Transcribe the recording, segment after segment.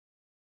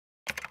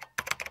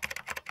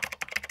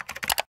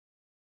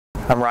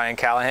I'm Ryan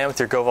Callahan with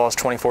your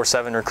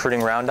GoVols247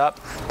 recruiting roundup.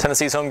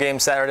 Tennessee's home game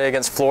Saturday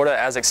against Florida,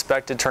 as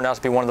expected, turned out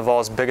to be one of the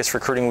Vols' biggest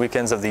recruiting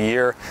weekends of the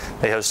year.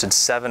 They hosted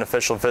 7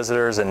 official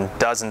visitors and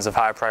dozens of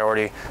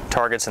high-priority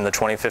targets in the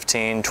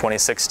 2015,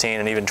 2016,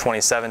 and even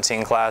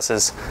 2017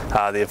 classes.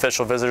 The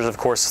official visitors, of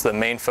course, the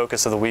main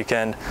focus of the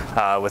weekend,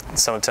 with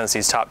some of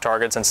Tennessee's top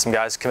targets and some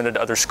guys committed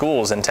to other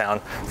schools in town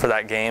for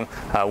that game.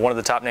 One of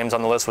the top names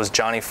on the list was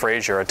Johnny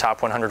Frazier, a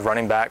top 100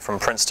 running back from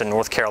Princeton,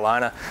 North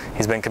Carolina.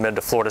 He's been committed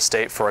to Florida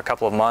State for a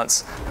couple of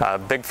months.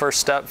 Big first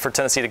step for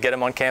Tennessee to get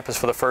him on campus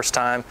for the first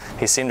time.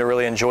 He seemed to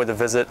really enjoy the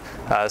visit.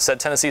 Said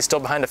Tennessee's still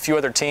behind a few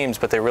other teams,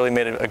 but they really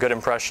made a good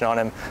impression on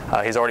him.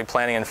 He's already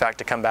planning, in fact,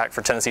 to come back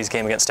for Tennessee's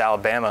game against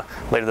Alabama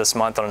later this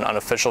month on an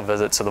unofficial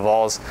visit. So the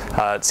Vols,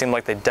 it seemed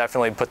like they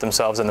definitely put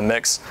themselves in the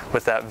mix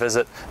with that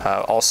visit.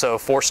 Also,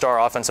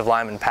 4-star offensive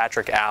lineman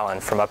Patrick Allen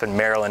from up in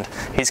Maryland.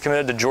 He's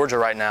committed to Georgia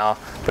right now,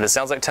 but it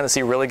sounds like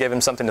Tennessee really gave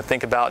him something to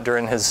think about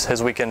during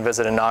his weekend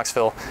visit in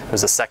Knoxville. It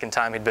was the second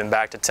time he'd been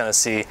back to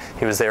Tennessee.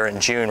 He was there in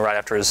June, right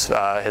after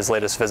his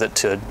latest visit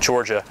to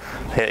Georgia.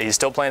 He's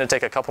still planning to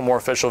take a couple more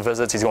official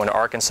visits. He's going to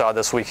Arkansas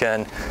this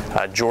weekend,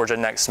 Georgia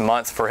next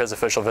month for his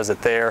official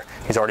visit there.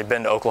 He's already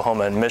been to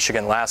Oklahoma and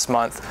Michigan last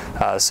month.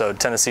 So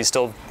Tennessee's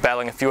still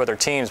battling a few other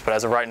teams, but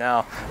as of right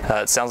now,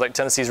 it sounds like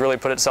Tennessee's really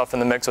put itself in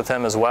the mix with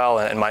him as well,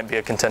 and might be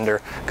a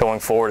contender going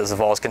forward as the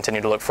Vols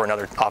continue to look for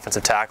another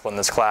offensive tackle in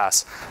this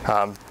class.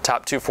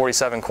 Top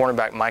 247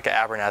 cornerback Micah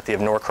Abernathy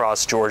of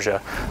Norcross, Georgia,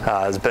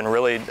 has been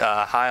really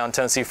high on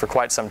Tennessee for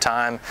quite some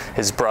time.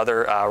 His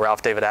brother,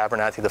 Ralph David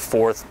Abernathy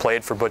IV,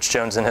 played for Butch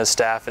Jones and his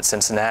staff at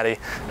Cincinnati,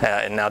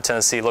 and now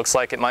Tennessee looks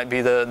like it might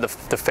be the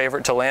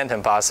favorite to land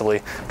him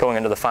possibly going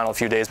into the final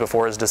few days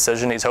before his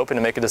decision. He's hoping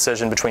to make a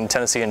decision between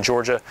Tennessee and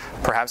Georgia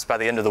perhaps by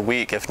the end of the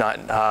week, if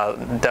not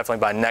definitely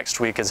by next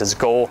week is his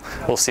goal.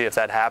 We'll see if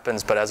that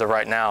happens, but as of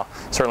right now,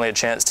 certainly a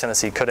chance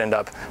Tennessee could end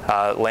up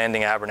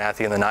landing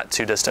Abernathy in the not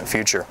too distant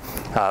future.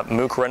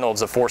 Mook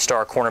Reynolds, a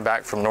 4-star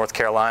cornerback from North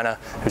Carolina,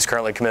 who's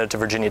currently committed to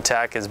Virginia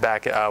Tech, is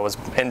back, was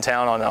in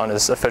town on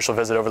his official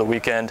visit over the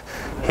weekend.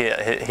 He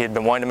had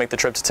been wanting to make the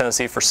trip to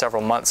Tennessee for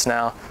several months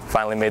now.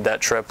 Finally made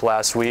that trip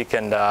last week,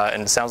 and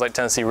it sounds like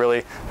Tennessee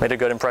really made a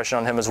good impression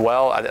on him as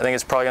well. I think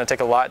it's probably going to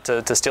take a lot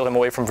to steal him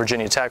away from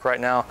Virginia Tech right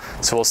now,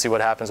 so we'll see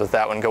what happens with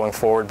that one going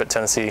forward, but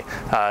Tennessee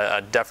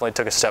definitely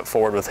took a step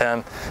forward with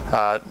him.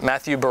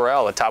 Matthew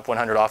Burrell, a top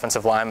 100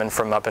 offensive lineman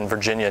from up in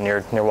Virginia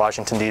near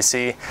Washington,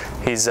 D.C.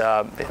 He's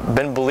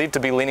been believed to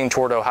be leaning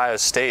toward Ohio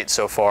State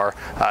so far,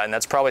 and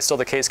that's probably still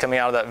the case coming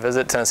out of that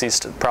visit. Tennessee's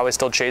probably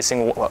still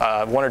chasing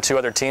 1 or 2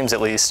 other teams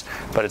at least,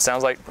 but it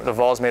sounds like the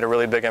Vols made a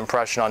really big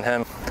impression on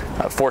him.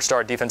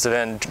 4-star defensive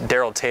end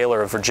Darrell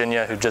Taylor of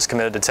Virginia, who just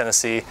committed to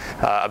Tennessee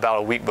about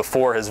a week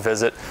before his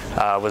visit,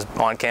 was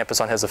on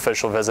campus on his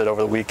official visit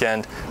over the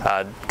weekend.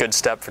 Good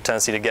step for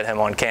Tennessee to get him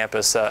on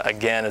campus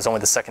again. It's only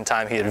the second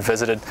time he had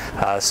visited,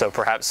 so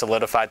perhaps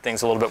solidified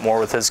things a little bit more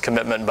with his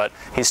commitment, but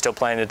he's still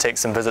planning to take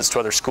some visits to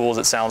other schools,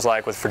 it sounds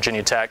like, with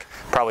Virginia Tech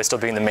probably still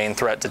being the main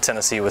threat to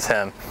Tennessee with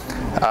him.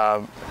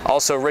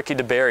 Also, Ricky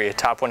DeBerry, a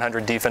top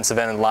 100 defensive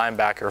end and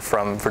linebacker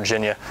from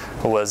Virginia,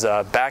 was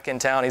back in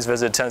town. He's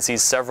visited Tennessee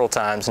several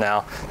times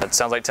now. It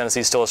sounds like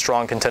Tennessee's still a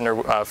strong contender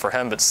for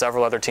him, but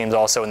several other teams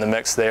also in the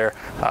mix there,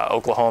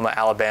 Oklahoma,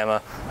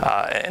 Alabama,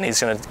 and he's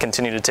going to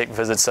continue to take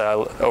visits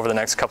over the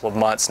next couple of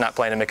months, not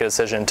planning to make a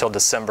decision until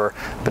December,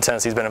 but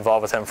Tennessee's been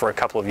involved with him for a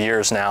couple of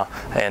years now,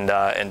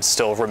 and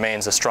still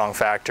remains a strong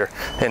factor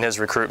in his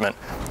recruitment.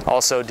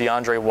 Also,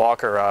 DeAndre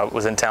Walker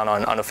was in town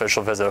on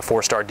unofficial visit, a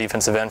 4-star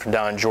defensive end from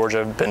down in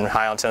Georgia, been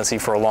high on Tennessee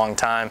for a long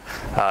time.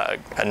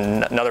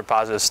 Another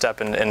positive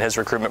step in his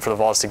recruitment for the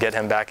Vols to get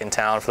him back in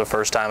town for the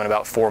first time in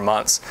about 4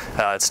 months.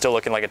 It's still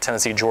looking like a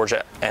Tennessee,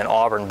 Georgia, and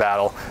Auburn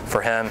battle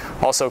for him.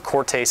 Also,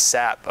 Cortez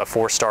Sapp, a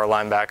 4-star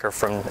linebacker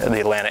from the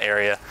Atlanta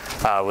area,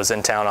 was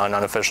in town on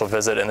unofficial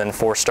visit, and then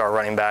 4-star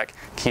running back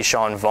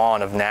Keyshawn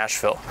Vaughn of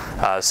Nashville.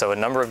 So a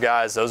number of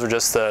guys. Those were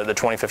just the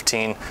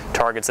 2015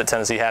 targets that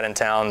Tennessee had in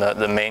town,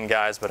 the main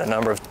guys, but a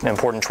number of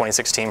important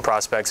 2016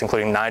 prospects,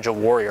 including Nigel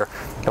Warrior,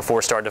 a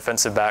 4-star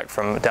defensive back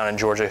from down in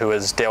Georgia, who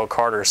is Dale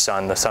Carter's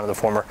son, the son of the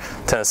former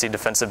Tennessee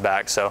defensive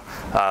back. So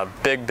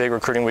big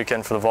recruiting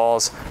weekend for the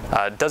Vols.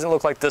 Doesn't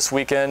look like this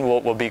weekend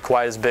will be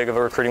quite as big of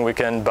a recruiting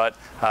weekend, but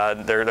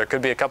there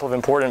could be a couple of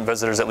important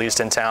visitors at least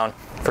in town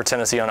for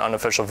Tennessee on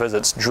unofficial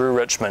visits. Drew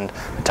Richmond,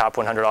 a top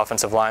 100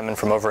 offensive lineman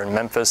from over in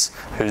Memphis,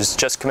 who's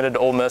just committed to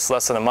Ole Miss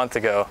less than a month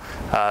ago.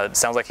 It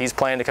sounds like he's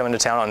planning to come into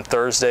town on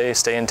Thursday,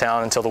 stay in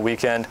town until the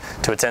weekend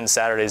to attend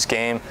Saturday's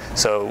game,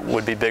 so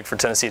would be big for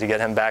Tennessee to get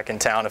him back in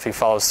town if he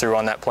follows through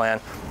on that plan.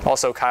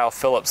 Also, Kyle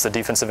Phillips, the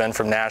defensive end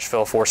from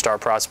Nashville, 4-star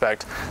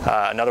prospect,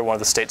 another one of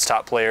the state's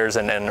top players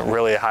and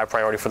really a high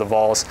priority for the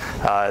Vols,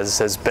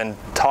 has been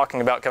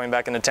talking about coming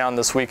back into town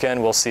this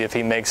weekend. We'll see if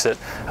he makes it.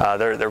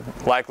 There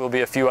likely will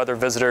be a few other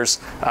visitors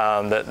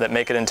that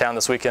make it in town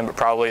this weekend, but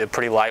probably a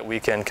pretty light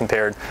weekend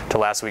compared to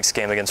last week's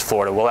game against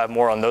Florida. We'll have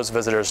more on those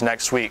visitors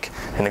next week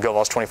in the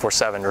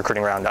GoVols247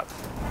 recruiting roundup.